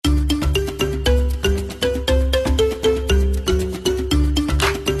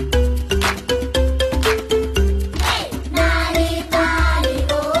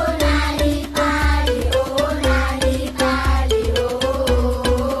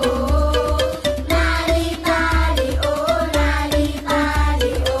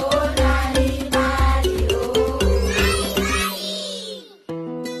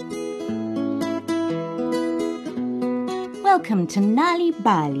to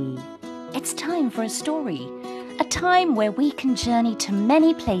Nal'ibali. It's time for a story. A time where we can journey to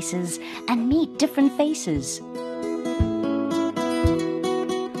many places and meet different faces.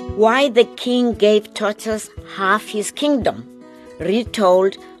 Why the king gave Tortoise half his kingdom,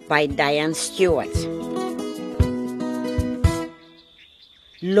 retold by Diane Stewart.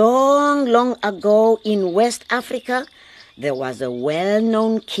 Long, long ago in West Africa, there was a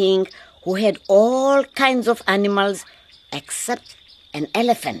well-known king who had all kinds of animals except an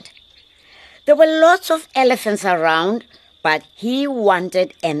elephant. There were lots of elephants around, but he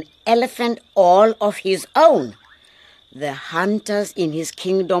wanted an elephant all of his own. The hunters in his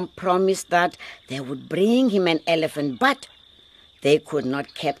kingdom promised that they would bring him an elephant, but they could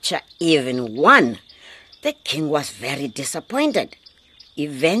not capture even one. The king was very disappointed.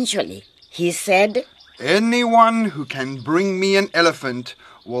 Eventually, he said, "Anyone who can bring me an elephant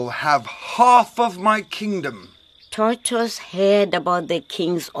will have half of my kingdom." Tortoise heard about the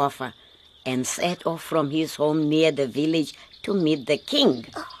king's offer and set off from his home near the village to meet the king.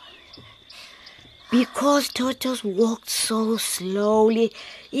 Because Tortoise walked so slowly,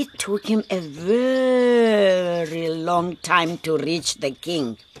 it took him a very long time to reach the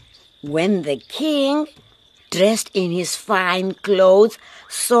king. When the king, dressed in his fine clothes,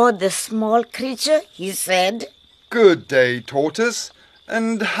 saw the small creature, he said, "Good day, Tortoise.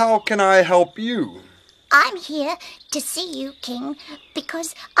 And how can I help you?" I'm here to see you, King,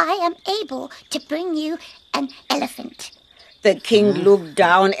 because I am able to bring you an elephant. The king looked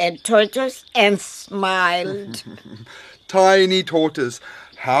down at Tortoise and smiled. Tiny Tortoise,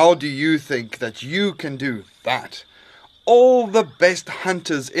 how do you think that you can do that? All the best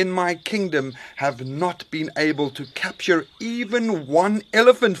hunters in my kingdom have not been able to capture even one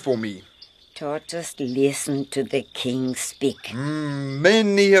elephant for me. Tortoise listened to the king speak.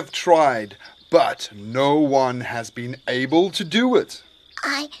 Many have tried, but no one has been able to do it.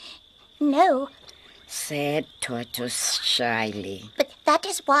 I know, said Tortoise shyly. but that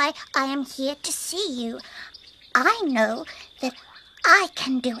is why I am here to see you. I know that I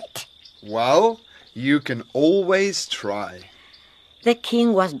can do it. Well, you can always try. The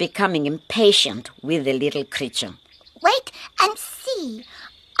king was becoming impatient with the little creature. Wait and see.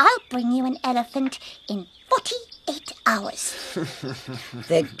 I'll bring you an elephant in 48 hours.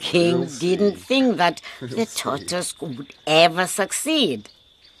 The king didn't think that the tortoise would ever succeed.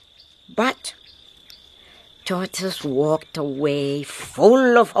 But Tortoise walked away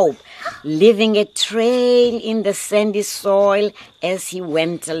full of hope, leaving a trail in the sandy soil as he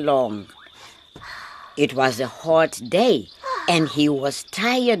went along. It was a hot day, and he was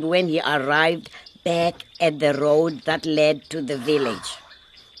tired when he arrived back at the road that led to the village.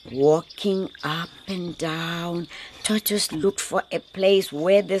 Walking up and down, Tortoise looked for a place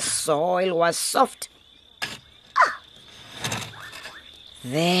where the soil was soft.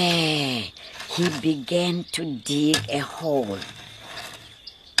 There, he began to dig a hole.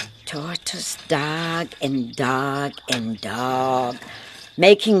 Tortoise dug and dug and dug,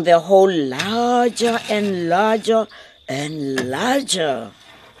 making the hole larger and larger and larger.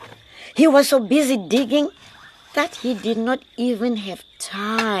 He was so busy digging that he did not even have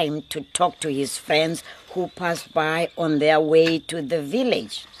time to talk to his friends who passed by on their way to the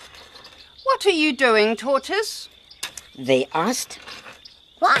village. "What are you doing, Tortoise?" They asked,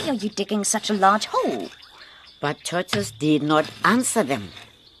 Why are you digging such a large hole? but Tortoise did not answer them.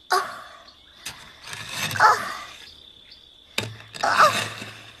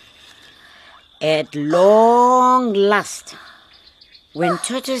 At long last, when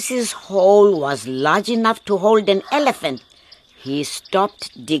Tortoise's hole was large enough to hold an elephant, he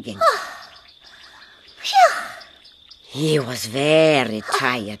stopped digging. He was very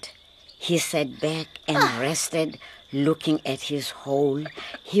tired. He sat back and rested, looking at his hole.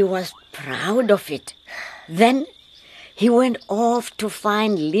 He was proud of it. Then he went off to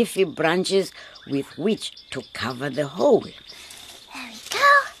find leafy branches with which to cover the hole. There we go.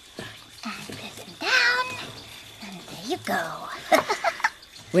 And listen down. And there you go.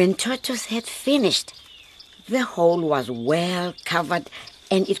 When Tortoise had finished, the hole was well covered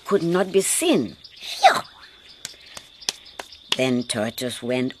and it could not be seen. Phew. Then Tortoise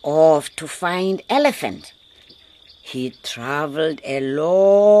went off to find Elephant. He traveled a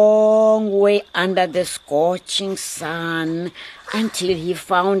long way under the scorching sun until he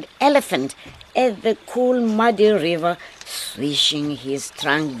found Elephant at the cool muddy river, swishing his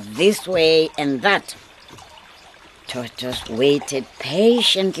trunk this way and that. Tortoise waited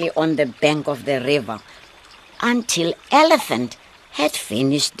patiently on the bank of the river until Elephant had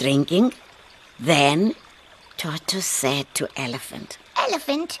finished drinking. Then Tortoise said to Elephant,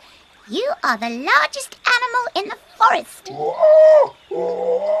 Elephant, you are the largest animal animal in the forest.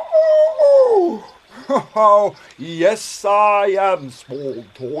 Oh, yes, I am, small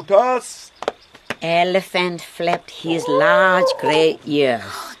tortoise. Elephant flapped his large grey ears.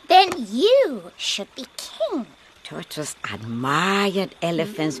 Then you should be king. Tortoise admired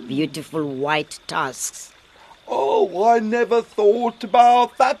Elephant's beautiful white tusks. Oh, I never thought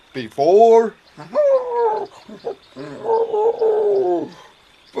about that before.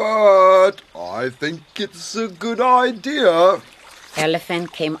 But I think it's a good idea.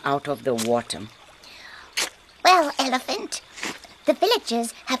 Elephant came out of the water. Well, Elephant, the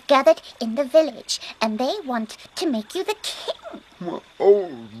villagers have gathered in the village and they want to make you the king. Oh,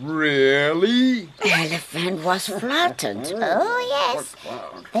 really? Elephant was flattered. Oh, yes.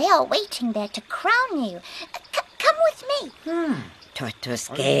 They are waiting there to crown you. Come with me. Tortoise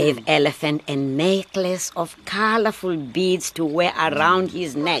gave Elephant a necklace of colorful beads to wear around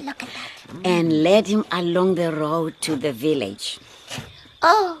his neck Look at that. and led him along the road to the village.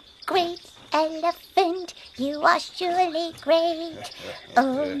 Oh, great elephant, you are surely great.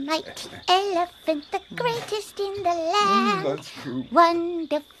 Oh, mighty elephant, the greatest in the land. That's true.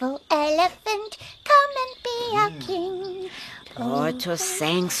 Wonderful elephant, come and be our king. Tortoise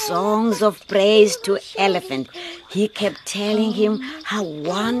sang songs of praise to Elephant. He kept telling him how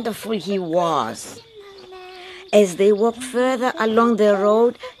wonderful he was. As they walked further along the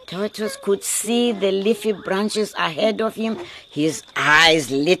road, Tortoise could see the leafy branches ahead of him. His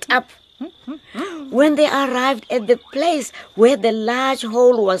eyes lit up. When they arrived at the place where the large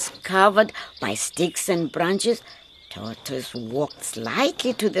hole was covered by sticks and branches, Tortoise walked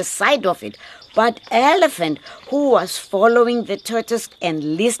slightly to the side of it, but Elephant, who was following the tortoise and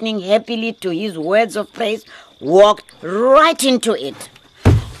listening happily to his words of praise, walked right into it.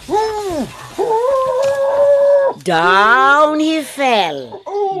 Down he fell,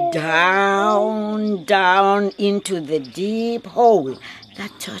 down into the deep hole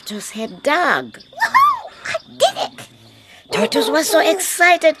that Tortoise had dug. I did it! Tortoise was so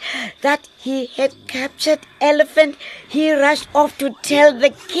excited that he had captured Elephant. He rushed off to tell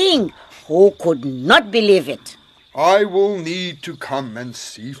the king, who could not believe it. I will need to come and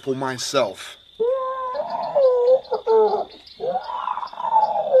see for myself.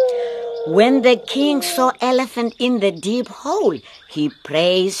 When the king saw Elephant in the deep hole, he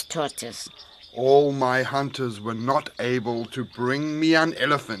praised Tortoise. All my hunters were not able to bring me an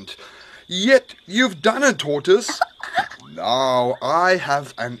elephant. Yet you've done it, Tortoise. Now I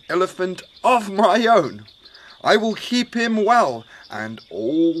have an elephant of my own. I will keep him well and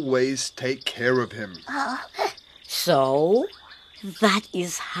always take care of him. So, that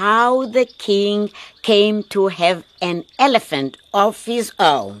is how the king came to have an elephant of his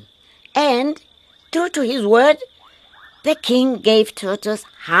own. And, true to his word, the king gave Tortoise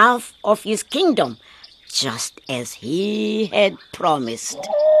half of his kingdom, just as he had promised.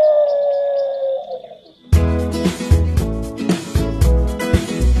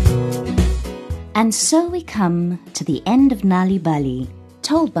 And so we come to the end of Nal'ibali,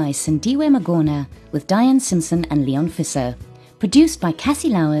 told by Sindiwe Magona with Diane Simpson and Leon Fisser, produced by Cassie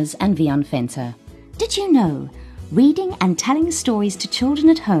Lowers and Vion Fenter. Did you know reading and telling stories to children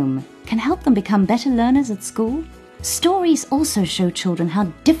at home can help them become better learners at school? Stories also show children how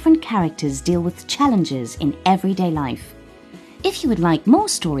different characters deal with challenges in everyday life. If you would like more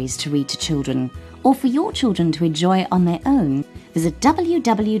stories to read to children, or for your children to enjoy on their own, visit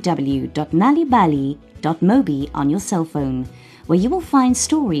www.nalibali.mobi on your cell phone, where you will find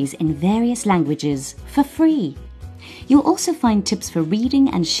stories in various languages for free. You'll also find tips for reading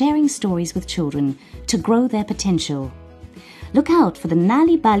and sharing stories with children to grow their potential. Look out for the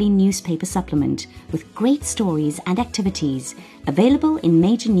Nal'ibali newspaper supplement with great stories and activities available in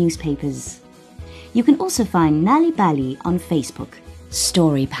major newspapers. You can also find Nal'ibali on Facebook.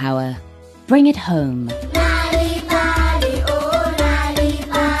 Story Power. Bring it home.